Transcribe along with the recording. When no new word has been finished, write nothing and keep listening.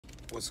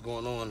What's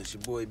going on? It's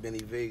your boy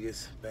Benny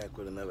Vegas, back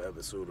with another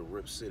episode of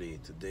Rip City.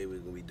 Today we're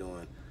gonna be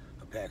doing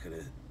a pack of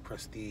the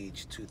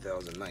Prestige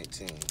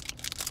 2019.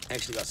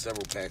 Actually got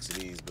several packs of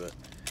these, but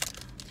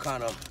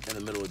kind of in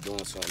the middle of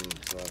doing something,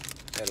 so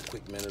I had a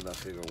quick minute. I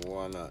figured,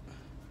 why not?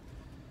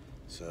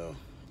 So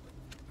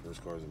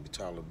first card is gonna be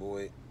Tyler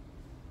Boyd,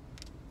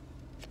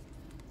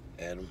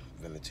 Adam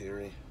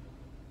Vinatieri,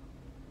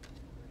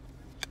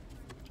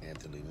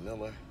 Anthony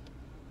Miller,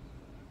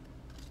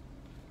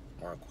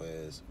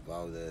 Marquez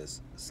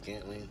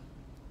Valdez-Scantling,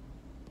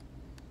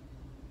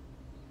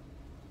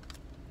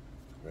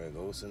 Greg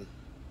Olson,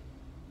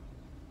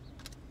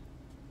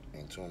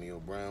 Antonio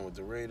Brown with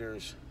the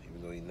Raiders,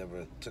 even though he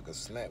never took a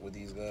snap with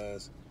these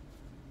guys,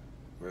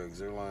 Greg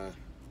Zuerlein,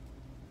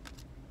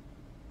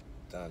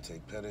 Dante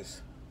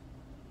Pettis,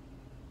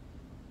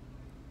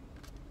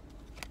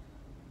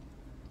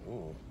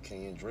 ooh,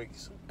 Kenyan Drake,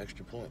 some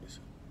extra points,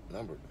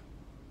 numbered,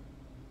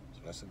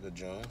 so that's a good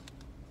job.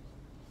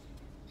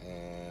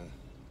 And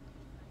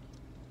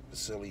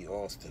Vasily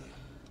Austin.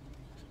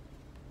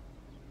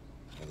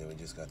 And then we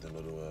just got the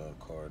little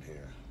card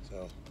here.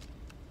 So,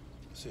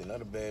 let's see,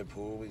 not a bad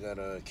pull. We got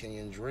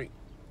Kenyan Drake,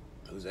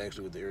 who's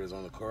actually with the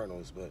Arizona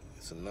Cardinals, but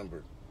it's a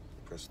numbered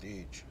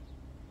Prestige.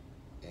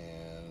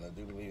 And I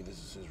do believe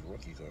this is his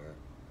rookie card.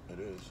 It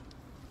is.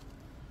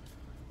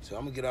 So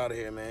I'm gonna get out of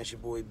here, man. It's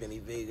your boy Benny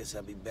Vegas.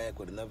 I'll be back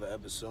with another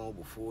episode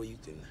before you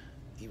can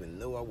even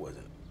know I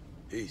wasn't.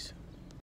 Peace.